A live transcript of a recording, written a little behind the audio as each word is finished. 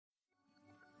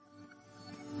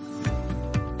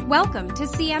Welcome to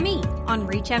CME on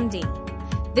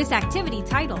ReachMD. This activity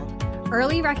titled,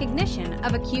 Early Recognition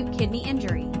of Acute Kidney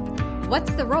Injury.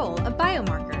 What's the Role of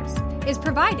Biomarkers? Is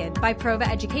provided by Prova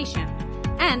Education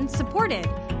and supported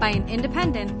by an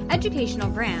independent educational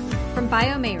grant from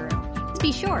BioMeru.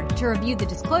 Be sure to review the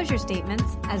disclosure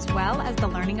statements as well as the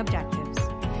learning objectives.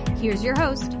 Here's your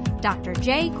host, Dr.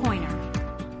 J.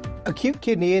 Koyner. Acute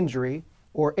kidney injury,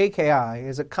 or AKI,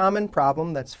 is a common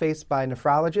problem that's faced by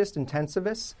nephrologists,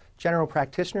 intensivists, general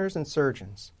practitioners, and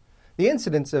surgeons. The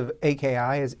incidence of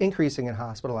AKI is increasing in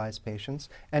hospitalized patients,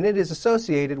 and it is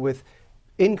associated with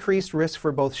increased risk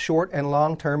for both short and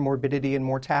long-term morbidity and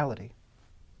mortality.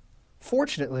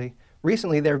 Fortunately,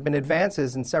 recently there have been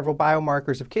advances in several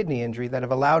biomarkers of kidney injury that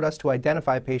have allowed us to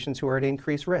identify patients who are at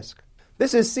increased risk.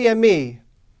 This is CME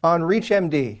on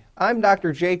ReachMD. I'm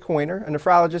Dr. Jay Koyner, a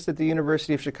nephrologist at the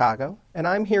University of Chicago, and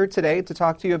I'm here today to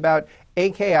talk to you about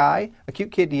AKI,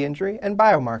 acute kidney injury, and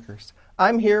biomarkers.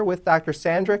 I'm here with Dr.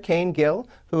 Sandra Kane-Gill,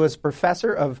 who is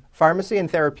professor of pharmacy and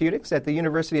therapeutics at the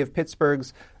University of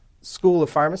Pittsburgh's School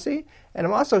of Pharmacy, and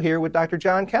I'm also here with Dr.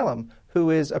 John Kellum, who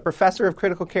is a professor of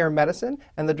critical care medicine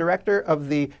and the director of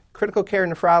the Critical Care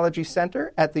Nephrology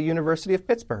Center at the University of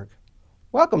Pittsburgh.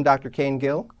 Welcome, Dr.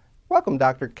 Kane-Gill. Welcome,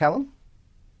 Dr. Kellum.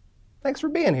 Thanks for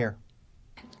being here.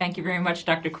 Thank you very much,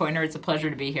 Dr. Koyner. It's a pleasure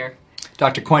to be here.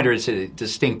 Dr. Koyner, it's a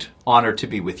distinct honor to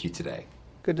be with you today.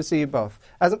 Good to see you both.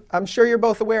 As I'm sure you're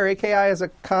both aware, AKI is a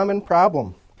common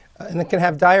problem, and it can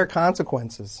have dire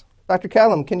consequences. Dr.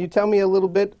 Kellum, can you tell me a little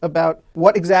bit about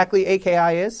what exactly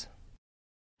AKI is?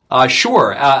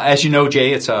 Sure. As you know,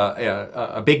 Jay, it's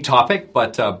a big topic,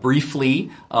 but briefly,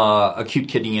 acute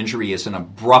kidney injury is an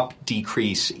abrupt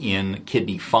decrease in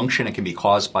kidney function. It can be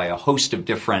caused by a host of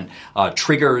different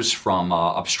triggers, from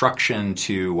obstruction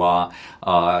to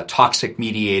toxic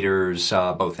mediators,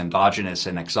 both endogenous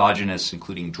and exogenous,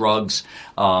 including drugs,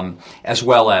 as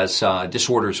well as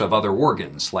disorders of other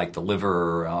organs like the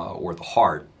liver or the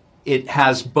heart. It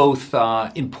has both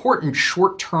important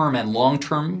short-term and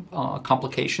long-term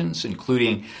complications,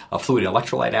 including fluid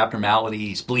electrolyte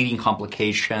abnormalities, bleeding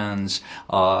complications,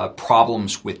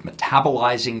 problems with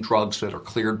metabolizing drugs that are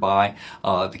cleared by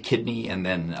the kidney, and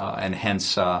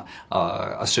hence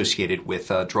associated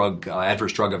with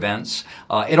adverse drug events.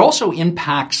 It also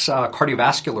impacts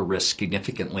cardiovascular risk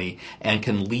significantly and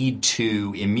can lead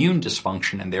to immune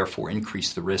dysfunction and therefore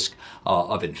increase the risk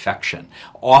of infection.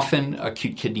 Often,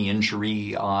 acute kidney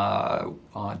injury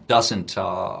doesn't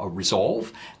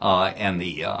resolve, and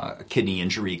the kidney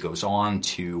injury goes on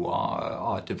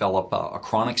to develop a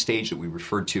chronic stage that we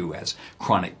refer to as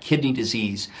chronic kidney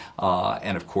disease.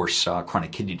 And of course,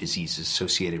 chronic kidney disease is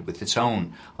associated with its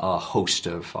own host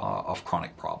of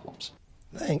chronic problems.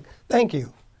 Thank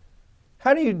you.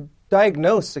 How do you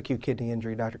diagnose acute kidney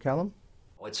injury, Dr. Kellum?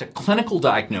 It's a clinical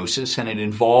diagnosis, and it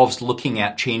involves looking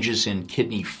at changes in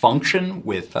kidney function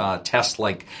with tests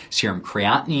like serum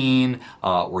creatinine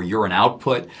or urine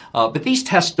output. But these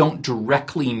tests don't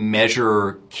directly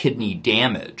measure kidney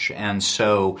damage. And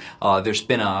so there's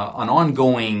been an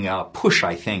ongoing push,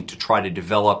 I think, to try to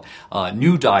develop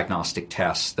new diagnostic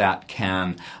tests that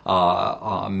can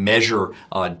measure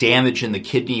damage in the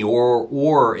kidney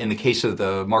or in the case of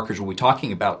the markers we'll be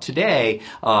talking about today,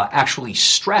 actually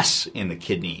stress in the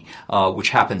kidney, which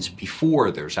happens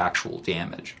before there's actual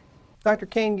damage. Dr.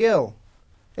 Kane-Gill,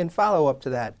 in follow-up to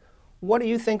that, what do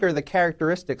you think are the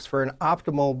characteristics for an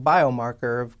optimal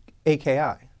biomarker of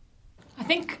AKI? I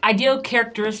think ideal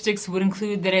characteristics would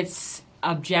include that it's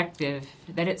objective,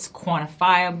 that it's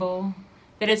quantifiable,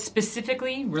 that it's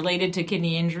specifically related to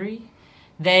kidney injury,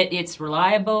 that it's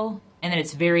reliable, and that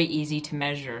it's very easy to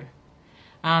measure.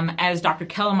 As Dr.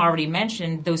 Kellum already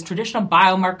mentioned, those traditional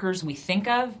biomarkers we think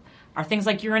of are things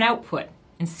like urine output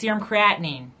and serum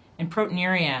creatinine and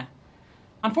proteinuria.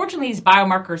 Unfortunately, these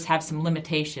biomarkers have some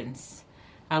limitations.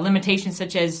 Limitations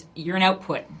such as urine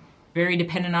output, very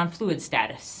dependent on fluid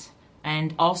status,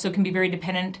 and also can be very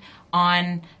dependent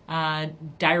on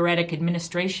diuretic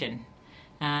administration.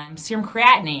 Serum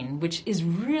creatinine, which is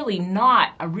really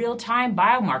not a real-time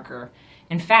biomarker.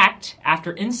 In fact,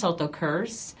 after insult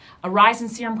occurs, a rise in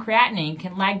serum creatinine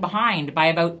can lag behind by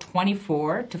about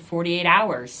 24 to 48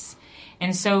 hours.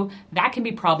 And so that can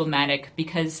be problematic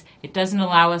because it doesn't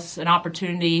allow us an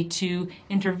opportunity to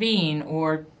intervene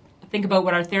or think about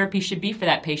what our therapy should be for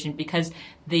that patient because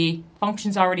the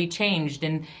function's already changed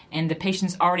and the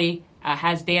patient's already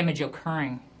has damage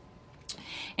occurring.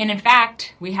 And in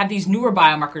fact, we have these newer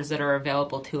biomarkers that are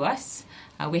available to us.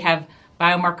 We have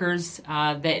biomarkers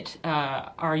that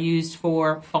are used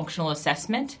for functional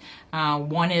assessment.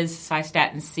 One is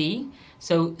cystatin C,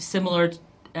 so similar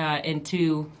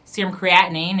into serum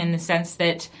creatinine in the sense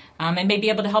that it may be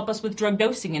able to help us with drug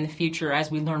dosing in the future as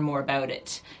we learn more about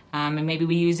it. And maybe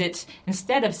we use it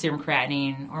instead of serum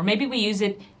creatinine, or maybe we use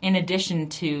it in addition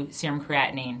to serum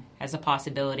creatinine as a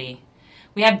possibility.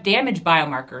 We have damage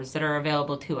biomarkers that are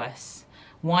available to us.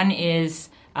 One is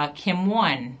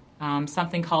KIM1,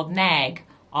 something called NAG,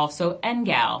 also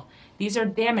NGAL. These are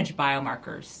damage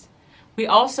biomarkers. We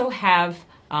also have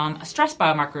stress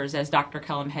biomarkers, as Dr.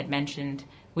 Kellum had mentioned,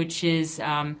 which is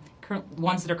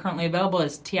ones that are currently available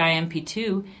as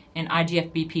TIMP2 and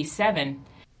IGF-BP7.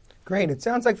 Great. It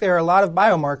sounds like there are a lot of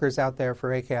biomarkers out there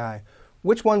for AKI.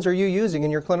 Which ones are you using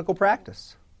in your clinical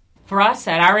practice? For us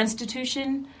at our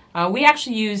institution, we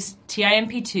actually use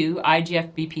TIMP2,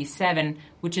 IGF-BP7,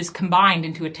 which is combined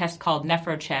into a test called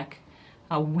NephroCheck.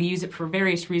 We use it for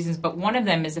various reasons, but one of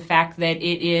them is the fact that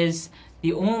it is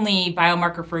the only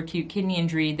biomarker for acute kidney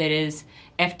injury that is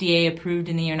FDA approved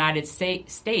in the United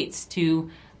States to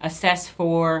assess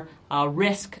for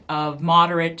risk of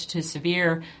moderate to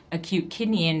severe acute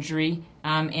kidney injury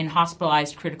in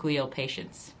hospitalized critically ill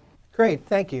patients. Great,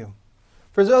 thank you.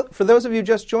 For those of you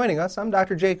just joining us, I'm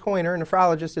Dr. Jay Koyner, a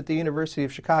nephrologist at the University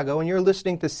of Chicago, and you're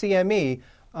listening to CME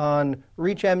on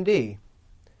ReachMD.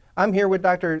 I'm here with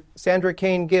Dr. Sandra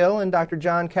Kane-Gill and Dr.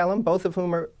 John Kellum, both of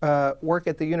whom work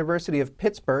at the University of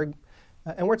Pittsburgh,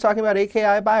 and we're talking about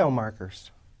AKI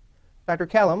biomarkers. Dr.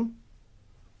 Kellum,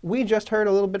 we just heard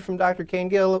a little bit from Dr.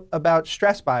 Kane-Gill about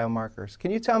stress biomarkers. Can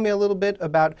you tell me a little bit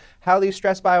about how these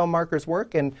stress biomarkers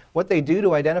work and what they do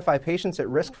to identify patients at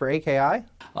risk for AKI?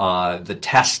 The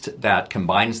test that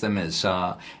combines them is,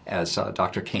 as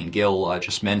Dr. Kane-Gill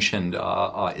just mentioned,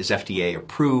 is FDA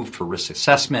approved for risk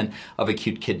assessment of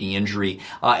acute kidney injury.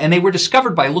 And they were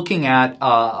discovered by looking at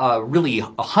really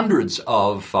hundreds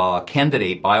of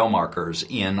candidate biomarkers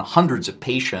in hundreds of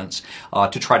patients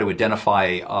to try to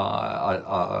identify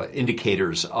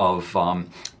indicators of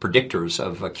predictors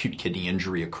of acute kidney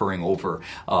injury occurring over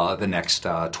the next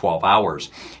 12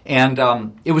 hours. And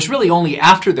it was really only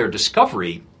after their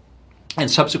discovery and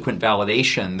subsequent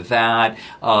validation that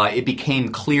it became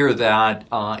clear that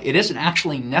it isn't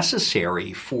actually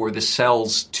necessary for the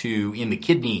cells in the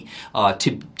kidney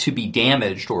to be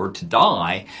damaged or to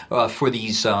die for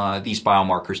these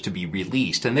biomarkers to be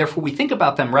released. And therefore we think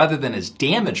about them rather than as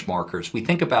damage markers, we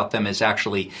think about them as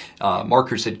actually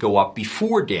markers that go up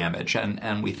before damage,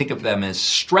 and we think of them as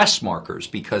stress markers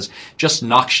because just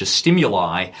noxious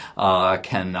stimuli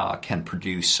can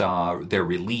produce their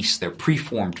release, their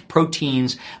preformed proteins,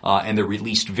 and they're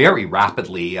released very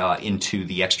rapidly into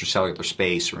the extracellular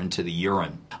space or into the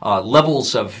urine.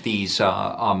 Levels of these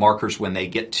markers, when they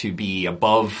get to be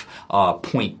above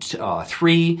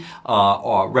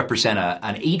 0.3, represent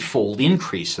an 8-fold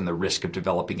increase in the risk of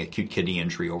developing acute kidney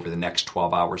injury over the next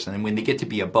 12 hours. And then when they get to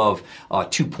be above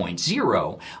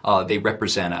 2.0, they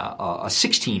represent a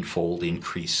 16-fold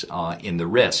increase in the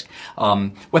risk.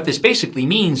 What this basically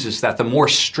means is that the more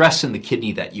stress in the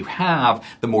kidney that you have,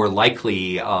 the more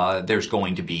likely there's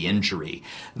going to be injury.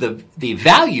 The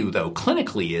value, though,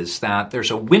 clinically is that there's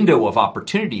a window of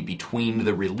opportunity between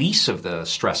the release of the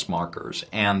stress markers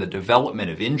and the development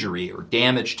of injury or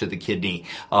damage to the kidney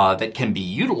that can be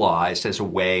utilized as a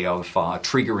way of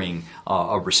triggering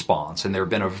a response. And there have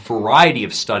been a variety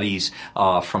of studies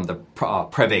from the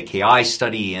PREV-AKI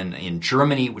study in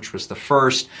Germany, which was the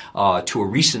first, to a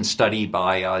recent study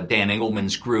by Dan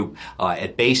Engelman's group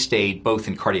at Bay State, both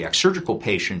in cardiac surgical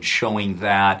patients, showing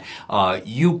that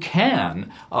you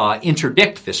can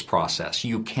interdict this process.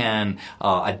 You can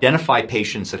identify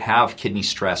patients that have kidney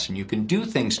stress, and you can do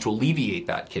things to alleviate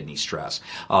that kidney stress,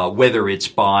 whether it's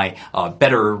by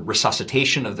better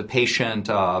resuscitation of the patient,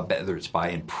 whether it's by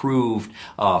improved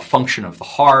function of the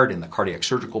heart in the cardiac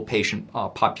surgical patient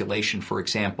population, for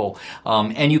example,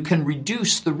 and you can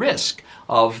reduce the risk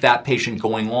of that patient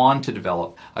going on to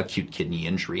develop acute kidney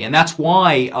injury. And that's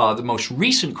why the most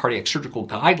recent cardiac surgical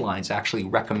guidelines actually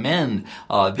recommend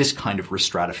this kind of risk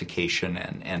stratification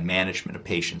and management of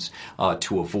patients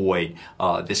to avoid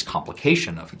this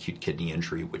complication of acute kidney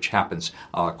injury, which happens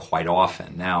quite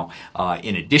often. Now,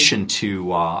 in addition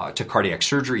to cardiac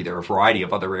surgery, there are a variety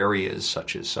of other areas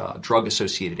such as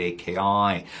drug-associated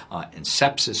AKI and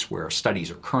sepsis, where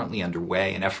studies are currently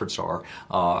underway and efforts are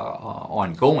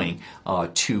ongoing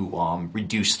to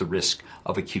reduce the risk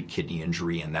of acute kidney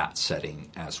injury in that setting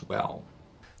as well.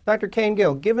 Dr.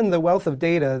 Kane-Gill, given the wealth of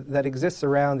data that exists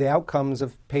around the outcomes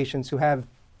of patients who have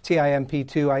TIMP2,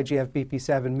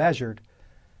 IGF-BP7 measured,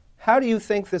 how do you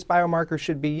think this biomarker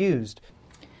should be used?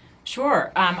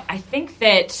 Sure. I think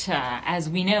that, as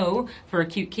we know, for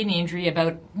acute kidney injury,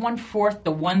 about 1/4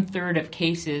 to 1/3 of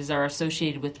cases are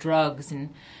associated with drugs, and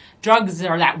drugs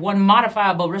are that one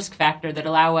modifiable risk factor that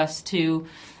allow us to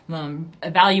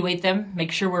evaluate them,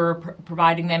 make sure we're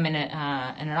providing them in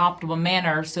an optimal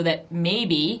manner so that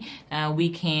maybe we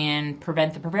can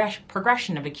prevent the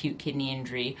progression of acute kidney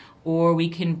injury, or we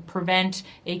can prevent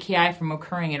AKI from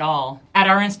occurring at all. At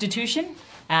our institution,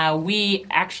 we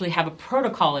actually have a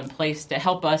protocol in place to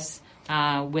help us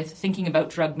with thinking about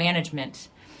drug management.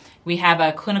 We have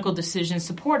a clinical decision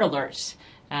support alert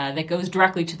that goes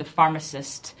directly to the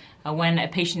pharmacist when a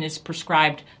patient is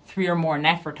prescribed 3 or more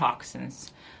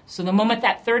nephrotoxins. So the moment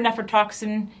that third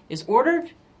nephrotoxin is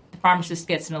ordered, the pharmacist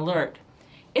gets an alert.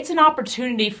 It's an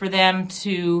opportunity for them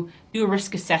to do a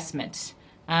risk assessment,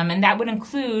 and that would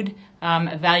include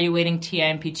evaluating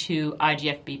TIMP2,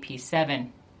 IGF-BP7.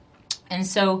 And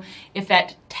so if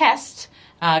that test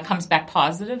comes back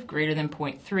positive, greater than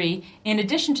 0.3, in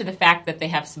addition to the fact that they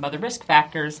have some other risk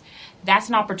factors, that's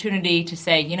an opportunity to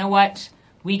say, you know what,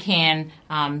 we can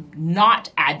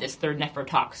not add this third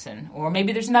nephrotoxin, or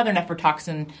maybe there's another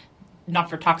nephrotoxic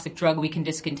drug we can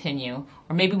discontinue,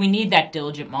 or maybe we need that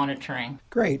diligent monitoring.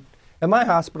 Great. At my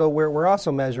hospital, where we're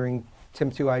also measuring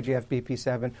TIM2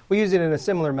 IGF-BP7, we use it in a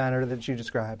similar manner that you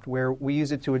described, where we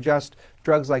use it to adjust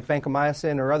drugs like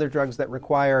vancomycin or other drugs that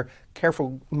require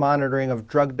careful monitoring of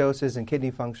drug doses and kidney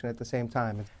function at the same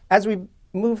time. As we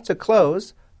move to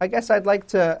close, I guess I'd like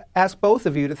to ask both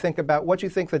of you to think about what you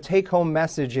think the take-home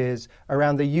message is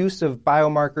around the use of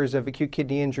biomarkers of acute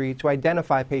kidney injury to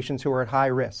identify patients who are at high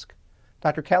risk.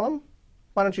 Dr. Kellum,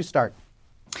 why don't you start?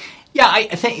 Yeah,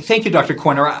 thank you, Dr.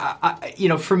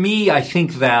 Koyner. For me, I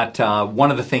think that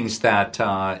one of the things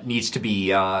that needs to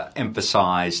be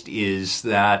emphasized is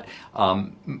that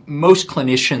most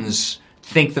clinicians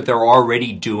think that they're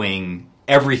already doing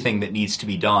everything that needs to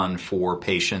be done for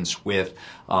patients with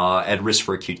at risk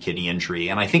for acute kidney injury.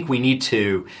 And I think we need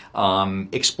to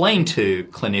explain to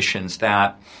clinicians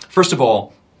that, first of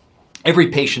all, every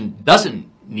patient doesn't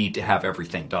need to have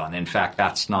everything done. In fact,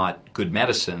 that's not good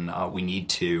medicine. We need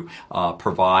to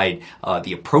provide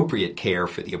the appropriate care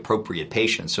for the appropriate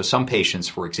patients. So some patients,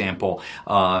 for example,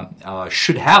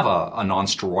 should have a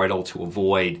nonsteroidal to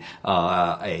avoid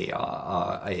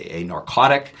a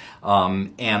narcotic,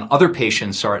 and other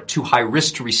patients are at too high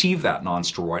risk to receive that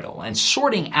nonsteroidal. And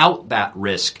sorting out that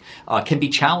risk can be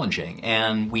challenging,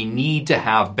 and we need to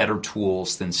have better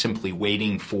tools than simply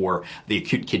waiting for the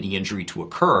acute kidney injury to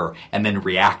occur and then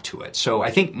react to it. So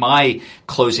I think my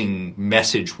closing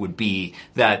message would be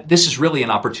that this is really an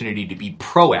opportunity to be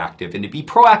proactive, and to be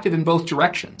proactive in both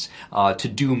directions, to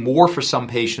do more for some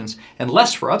patients and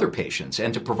less for other patients,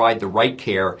 and to provide the right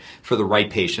care for the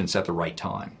right patients at the right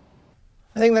time.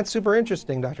 I think that's super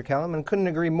interesting, Dr. Kellum, and couldn't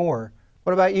agree more.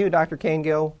 What about you, Dr.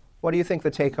 Kane-Gill? What do you think the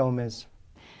take-home is?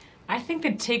 I think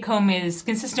the take-home is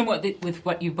consistent with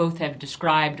what you both have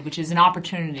described, which is an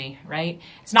opportunity, right?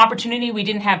 It's an opportunity we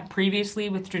didn't have previously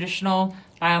with traditional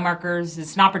biomarkers.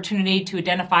 It's an opportunity to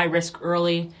identify risk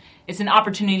early. It's an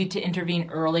opportunity to intervene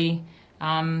early.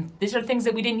 These are things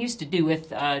that we didn't used to do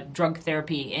with drug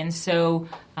therapy. And so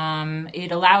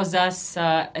it allows us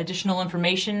additional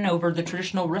information over the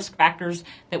traditional risk factors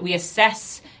that we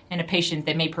assess in a patient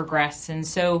that may progress. And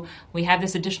so we have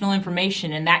this additional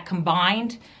information, and that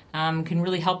combined can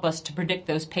really help us to predict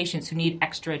those patients who need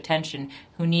extra attention,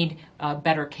 who need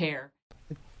better care.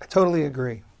 I totally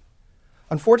agree.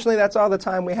 Unfortunately, that's all the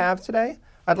time we have today.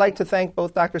 I'd like to thank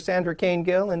both Dr. Sandra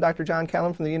Kane-Gill and Dr. John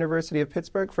Kellum from the University of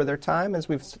Pittsburgh for their time as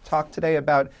we've talked today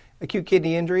about acute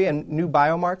kidney injury and new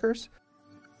biomarkers.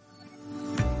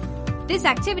 This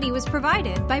activity was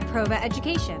provided by Prova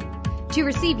Education. To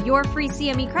receive your free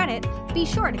CME credit, be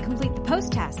sure to complete the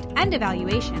post-test and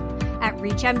evaluation at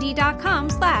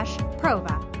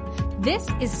reachmd.com/prova. This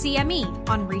is CME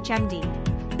on ReachMD.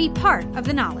 Be part of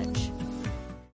the knowledge.